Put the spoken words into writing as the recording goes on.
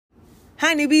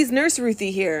Hi newbies, Nurse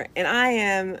Ruthie here, and I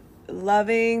am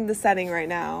loving the setting right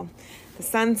now. The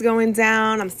sun's going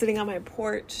down, I'm sitting on my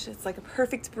porch, it's like a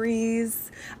perfect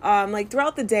breeze.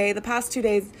 Throughout the day, the past 2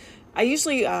 days, I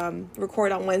usually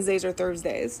record on Wednesdays or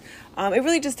Thursdays. It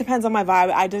really just depends on my vibe.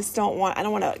 I don't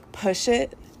want to push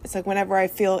it. It's like whenever I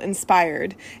feel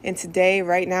inspired, and today,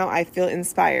 right now, I feel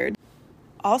inspired.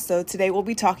 Also, today we'll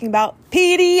be talking about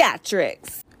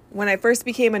pediatrics. When I first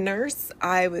became a nurse,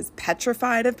 I was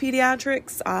petrified of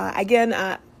pediatrics.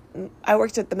 I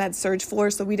worked at the med-surg floor,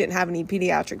 so we didn't have any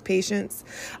pediatric patients.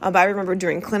 But I remember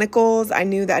during clinicals, I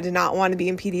knew that I did not want to be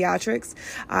in pediatrics.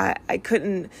 I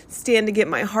couldn't stand to get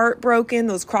my heart broken,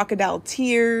 those crocodile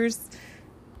tears.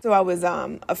 So I was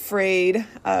afraid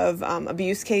of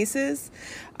abuse cases.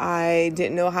 I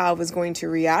didn't know how I was going to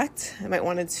react. I might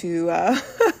wanted to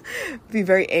be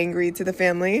very angry to the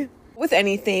family. With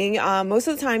anything, most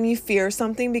of the time you fear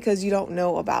something because you don't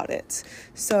know about it.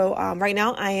 So right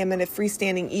now I am in a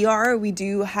freestanding ER. We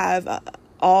do have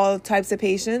all types of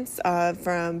patients,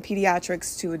 from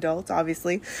pediatrics to adults,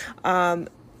 obviously. And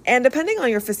depending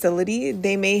on your facility,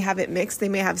 they may have it mixed. They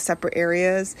may have separate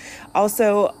areas.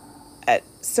 Also, at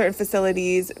certain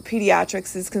facilities,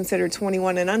 pediatrics is considered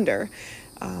 21 and under.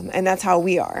 And that's how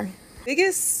we are.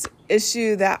 Biggest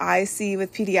issue that I see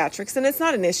with pediatrics, and it's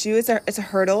not an issue, it's a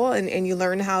hurdle, and you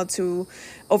learn how to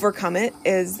overcome it,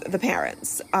 is the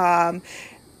parents. And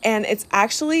it's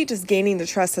actually just gaining the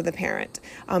trust of the parent.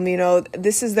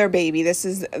 This is their baby, this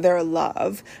is their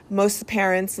love. Most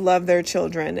parents love their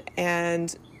children,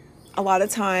 and a lot of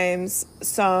times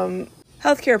some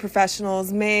healthcare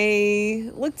professionals may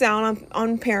look down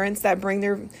on parents that bring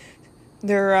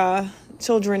their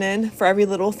children in for every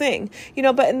little thing,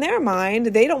 but in their mind,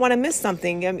 they don't want to miss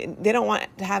something. I mean, they don't want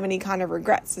to have any kind of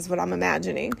regrets, is what I'm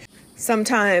imagining.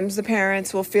 Sometimes the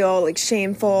parents will feel like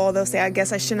shameful. They'll say, I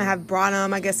guess I shouldn't have brought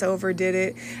them. I guess I overdid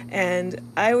it. And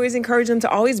I always encourage them to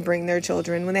always bring their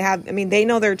children when they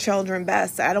know their children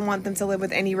best. I don't want them to live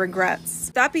with any regrets.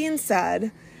 That being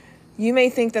said, you may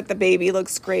think that the baby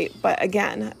looks great, but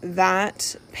again,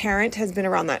 that parent has been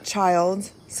around that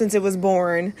child since it was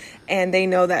born, and they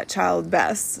know that child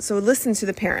best. So listen to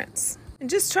the parents. And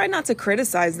just try not to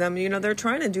criticize them. They're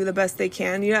trying to do the best they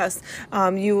can. Yes,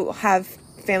 you have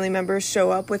family members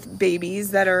show up with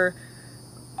babies that are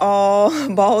all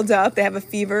balled up. They have a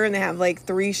fever, and they have like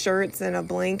 3 shirts and a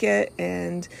blanket,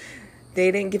 and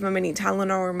they didn't give them any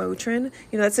Tylenol or Motrin.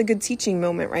 That's a good teaching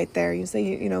moment right there. You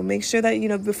say, make sure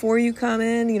that, before you come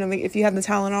in, if you have the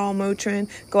Tylenol, Motrin,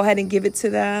 go ahead and give it to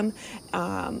them.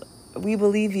 We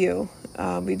believe you.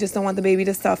 We just don't want the baby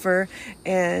to suffer.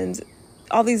 And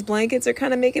all these blankets are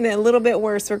kind of making it a little bit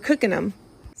worse. We're cooking them.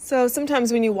 So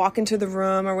sometimes when you walk into the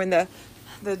room, or when the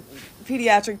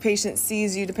pediatric patient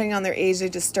sees you, depending on their age, they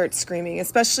just start screaming,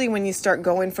 especially when you start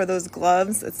going for those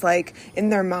gloves. It's like in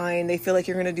their mind, they feel like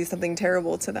you're going to do something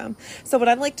terrible to them. So what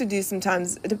I'd like to do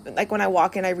sometimes, like when I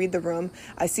walk in, I read the room,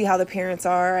 I see how the parents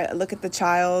are, I look at the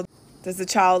child. Does the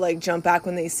child jump back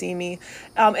when they see me?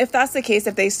 If that's the case,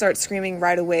 if they start screaming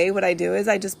right away, what I do is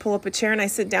I just pull up a chair and I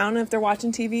sit down. And if they're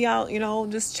watching TV, I'll,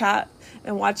 just chat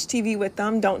and watch TV with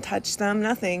them. Don't touch them,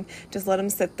 nothing. Just let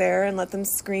them sit there and let them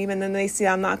scream. And then they see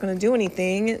I'm not going to do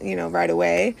anything, right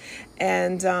away.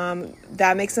 And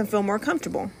that makes them feel more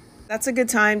comfortable. That's a good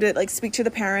time to speak to the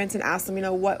parents and ask them,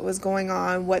 what was going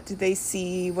on? What did they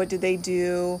see? What did they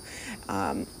do?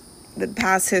 The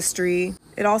past history.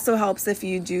 It also helps if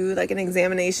you do an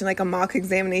examination, a mock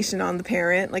examination on the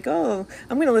parent, oh,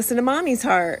 I'm going to listen to mommy's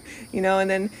heart, and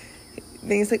then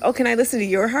he's like, oh, can I listen to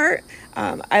your heart?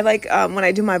 I when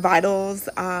I do my vitals,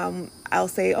 I'll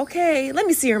say, okay, let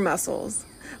me see your muscles.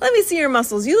 Let me see your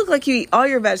muscles. You look like you eat all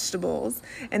your vegetables.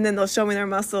 And then they'll show me their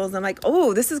muscles. I'm like,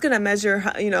 oh, this is going to measure,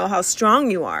 how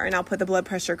strong you are. And I'll put the blood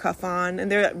pressure cuff on.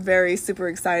 And they're very super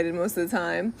excited most of the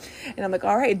time. And I'm like,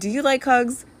 all right, do you like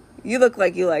hugs? You look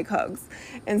like you like hugs.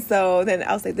 And so then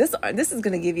I'll say, this is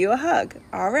going to give you a hug.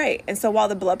 All right. And so while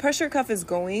the blood pressure cuff is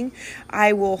going,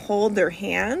 I will hold their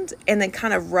hand and then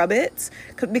kind of rub it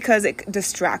because it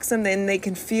distracts them. Then they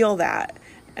can feel that.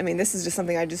 This is just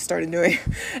something I just started doing.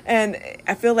 And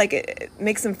I feel like it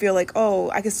makes them feel like, oh,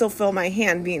 I can still feel my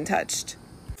hand being touched.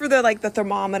 For the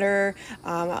thermometer,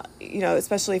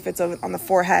 especially if it's on the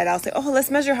forehead, I'll say, oh,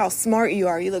 let's measure how smart you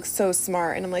are. You look so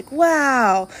smart. And I'm like,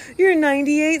 wow, you're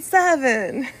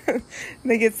 98.7.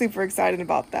 They get super excited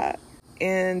about that.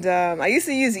 And I used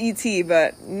to use ET,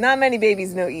 but not many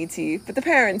babies know ET, but the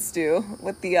parents do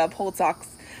with the pulse ox.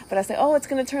 But I say, oh, it's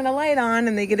going to turn a light on,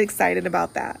 and they get excited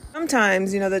about that.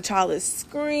 Sometimes, the child is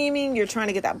screaming. You're trying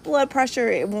to get that blood pressure.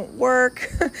 It won't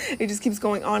work. It just keeps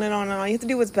going on and on and on. You have to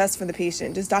do what's best for the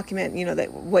patient. Just document,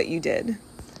 that what you did.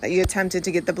 that you attempted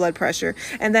to get the blood pressure,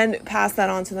 and then pass that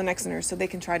on to the next nurse so they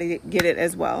can try to get it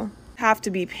as well. Have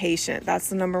to be patient. That's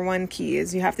the number one key,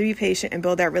 is you have to be patient and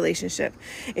build that relationship.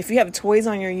 If you have toys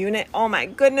on your unit, oh my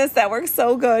goodness, that works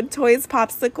so good. Toys,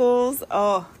 popsicles,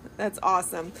 oh, that's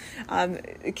awesome.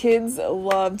 Kids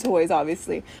love toys,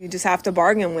 obviously. You just have to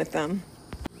bargain with them.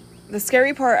 The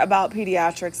scary part about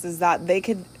pediatrics is that they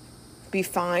could be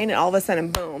fine and all of a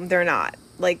sudden, boom, they're not.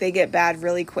 Like, they get bad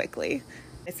really quickly.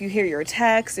 If you hear your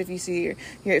text, if you see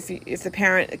if the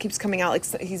parent keeps coming out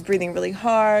like he's breathing really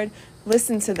hard,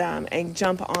 listen to them and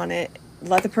jump on it.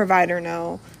 Let the provider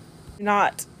know. Do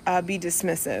not be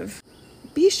dismissive.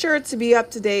 Be sure to be up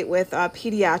to date with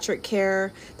pediatric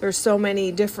care. There's so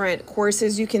many different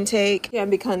courses you can take. You can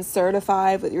become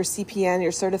certified with your CPN,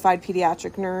 your certified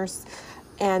pediatric nurse,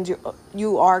 and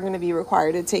you are going to be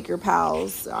required to take your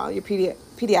PALS, your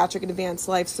pediatric advanced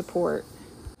life support.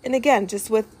 And again, just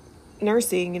with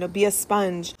nursing, be a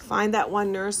sponge. Find that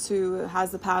one nurse who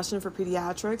has the passion for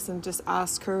pediatrics and just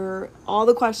ask her all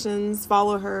the questions,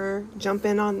 follow her, jump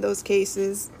in on those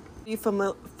cases. You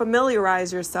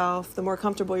familiarize yourself, the more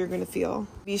comfortable you're going to feel.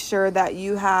 Be sure that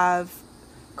you have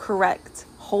correct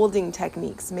holding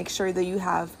techniques. Make sure that you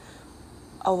have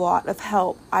a lot of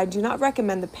help. I do not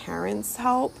recommend the parents'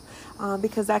 help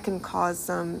because that can cause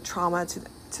some trauma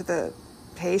to the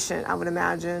patient, I would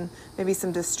imagine, maybe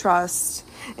some distrust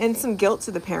and some guilt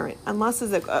to the parent, unless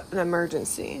it's an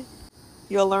emergency.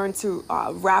 You'll learn to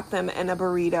wrap them in a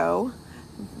burrito,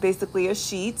 basically a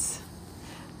sheet.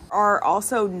 Are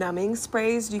also numbing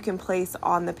sprays you can place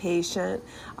on the patient.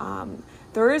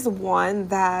 There is one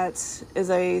that is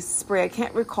a spray, I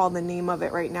can't recall the name of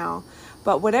it right now,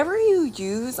 but whatever you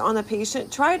use on the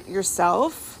patient, try it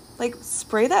yourself. Like,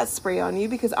 spray that spray on you,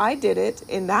 because I did it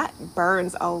and that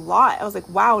burns a lot. I was like,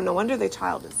 wow, no wonder the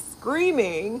child is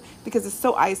screaming because it's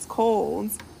so ice cold.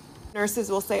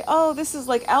 Nurses will say, oh, this is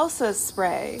like Elsa's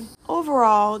spray.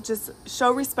 Overall, just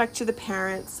show respect to the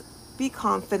parents, be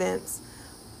confident,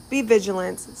 be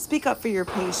vigilant, speak up for your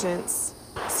patients.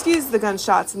 Excuse the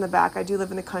gunshots in the back. I do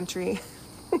live in the country.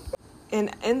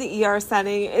 And in the ER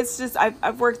setting, it's just,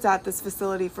 I've worked at this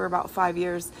facility for about 5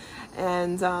 years,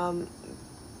 and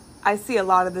I see a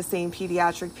lot of the same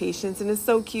pediatric patients, and it's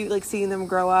so cute, like seeing them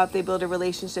grow up. They build a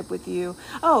relationship with you.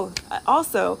 Oh,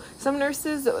 also, some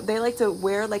nurses, they like to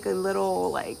wear like a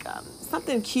little,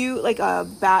 something cute, like a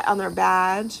bat on their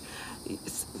badge.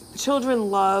 Children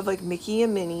love like Mickey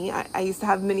and Minnie. I used to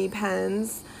have Minnie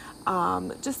pens,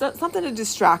 just something to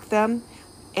distract them.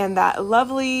 And that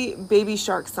lovely Baby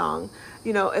Shark song.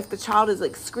 If the child is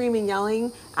like screaming,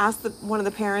 yelling, ask one of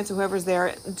the parents or whoever's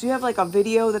there, do you have like a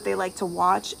video that they like to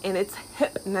watch? And it's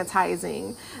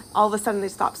hypnotizing. All of a sudden they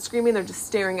stop screaming. They're just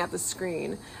staring at the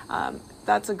screen.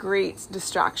 That's a great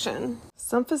distraction.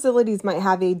 Some facilities might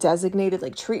have a designated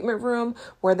like treatment room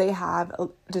where they have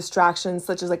distractions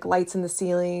such as like lights in the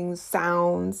ceilings,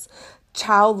 sounds,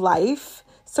 child life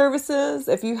services.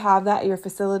 If you have that at your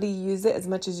facility, use it as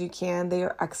much as you can. They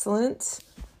are excellent.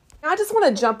 Now, I just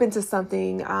want to jump into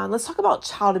something. Let's talk about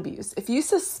child abuse. If you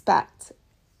suspect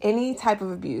any type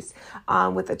of abuse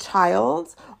with a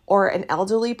child or an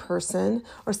elderly person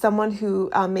or someone who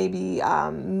may be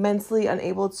mentally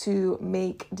unable to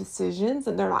make decisions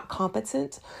and they're not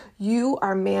competent, you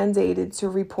are mandated to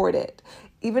report it.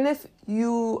 Even if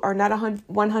you are not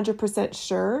 100%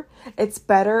 sure, it's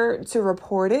better to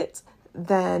report it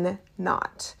than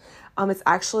not. It's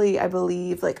actually, I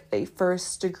believe, like a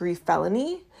first-degree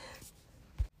felony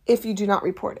if you do not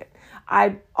report it.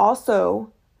 I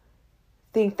also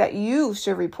think that you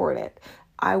should report it.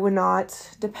 I would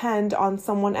not depend on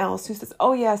someone else who says,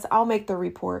 oh yes, I'll make the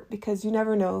report, because you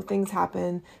never know. Things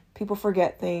happen. People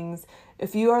forget things.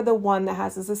 If you are the one that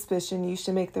has a suspicion, you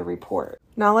should make the report.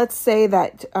 Now, let's say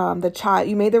that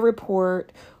you made the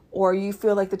report, or you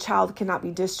feel like the child cannot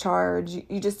be discharged.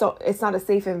 You just don't, it's not a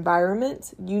safe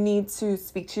environment. You need to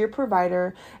speak to your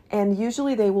provider, and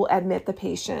usually they will admit the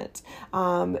patient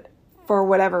for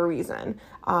whatever reason.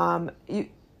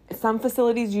 Some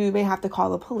facilities, you may have to call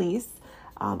the police.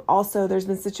 Also, there's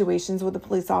been situations where the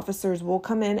police officers will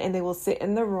come in and they will sit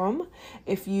in the room.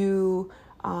 If you,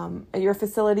 at your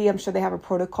facility, I'm sure they have a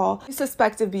protocol. If you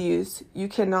suspect abuse, you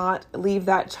cannot leave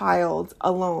that child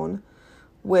alone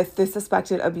with the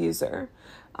suspected abuser.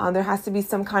 There has to be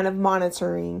some kind of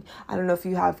monitoring. I don't know if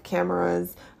you have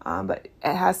cameras, but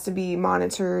it has to be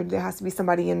monitored. There has to be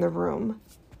somebody in the room.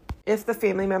 If the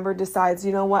family member decides,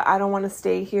 you know what, I don't want to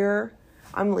stay here,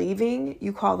 I'm leaving,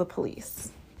 you call the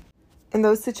police. In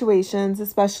those situations,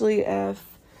 especially if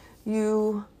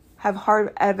you have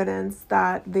hard evidence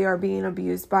that they are being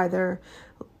abused by their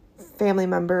family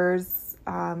members,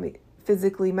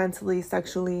 physically, mentally,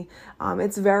 sexually.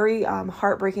 It's very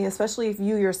heartbreaking, especially if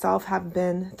you yourself have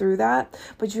been through that.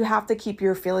 But you have to keep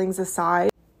your feelings aside.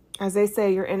 As they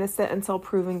say, you're innocent until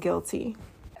proven guilty.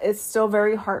 It's still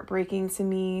very heartbreaking to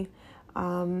me.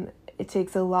 It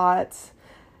takes a lot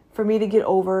for me to get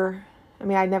over. I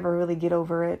mean, I never really get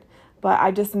over it, but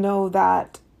I just know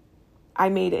that I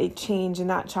made a change in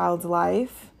that child's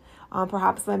life,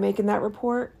 perhaps by making that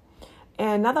report.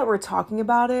 And now that we're talking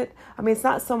about it, I mean, it's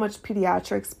not so much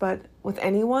pediatrics, but with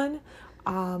anyone,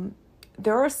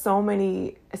 there are so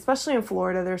many, especially in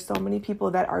Florida, there's so many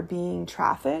people that are being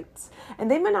trafficked,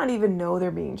 and they might not even know they're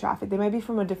being trafficked. They might be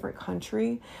from a different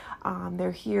country.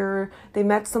 They're here, they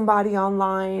met somebody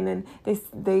online, and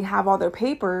they have all their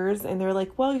papers, and they're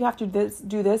like, well, you have to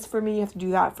do this for me, you have to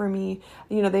do that for me.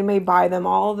 You know, they may buy them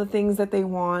all the things that they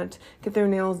want, get their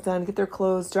nails done, get their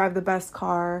clothes, drive the best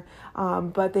car,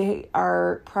 but they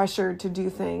are pressured to do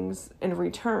things in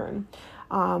return.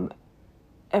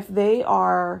 If they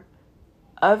are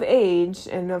of age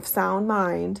and of sound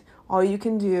mind, all you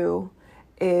can do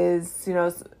is, you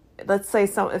know, let's say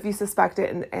if you suspect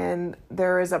it and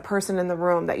there is a person in the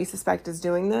room that you suspect is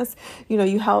doing this, you know,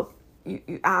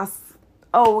 you ask,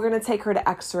 oh, we're going to take her to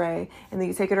x-ray, and then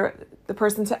you take the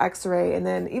person to x-ray, and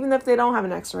then even if they don't have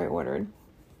an x-ray ordered,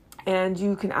 and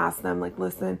you can ask them, like,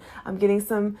 listen, I'm getting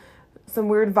some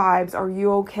weird vibes. Are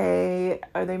you okay?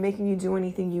 Are they making you do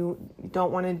anything you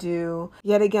don't want to do?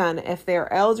 Yet again, if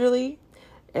they're elderly,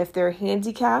 if they're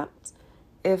handicapped,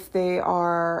 if they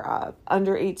are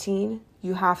under 18,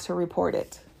 you have to report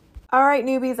it. All right,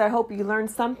 newbies, I hope you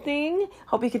learned something.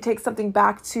 Hope you could take something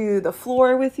back to the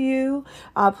floor with you.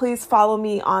 Please follow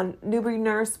me on Newbie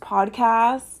Nurse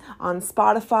Podcasts, on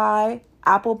Spotify,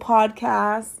 Apple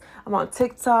Podcasts. I'm on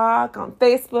TikTok, on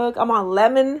Facebook. I'm on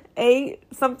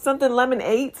something Lemon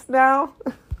 8 now.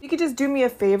 You could just do me a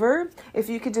favor. If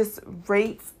you could just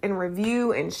rate and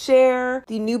review and share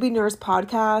the Newbie Nurse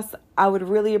Podcast, I would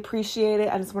really appreciate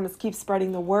it. I just want to keep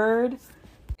spreading the word.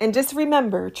 And just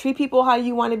remember, treat people how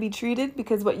you want to be treated,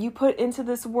 because what you put into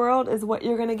this world is what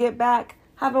you're going to get back.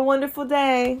 Have a wonderful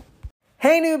day.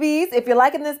 Hey, newbies, if you're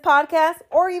liking this podcast,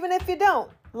 or even if you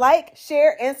don't, like,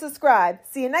 share, and subscribe.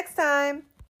 See you next time.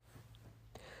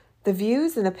 The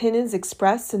views and opinions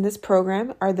expressed in this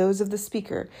program are those of the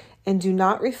speaker and do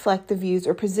not reflect the views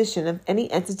or position of any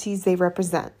entities they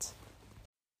represent.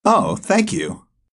 Oh, thank you.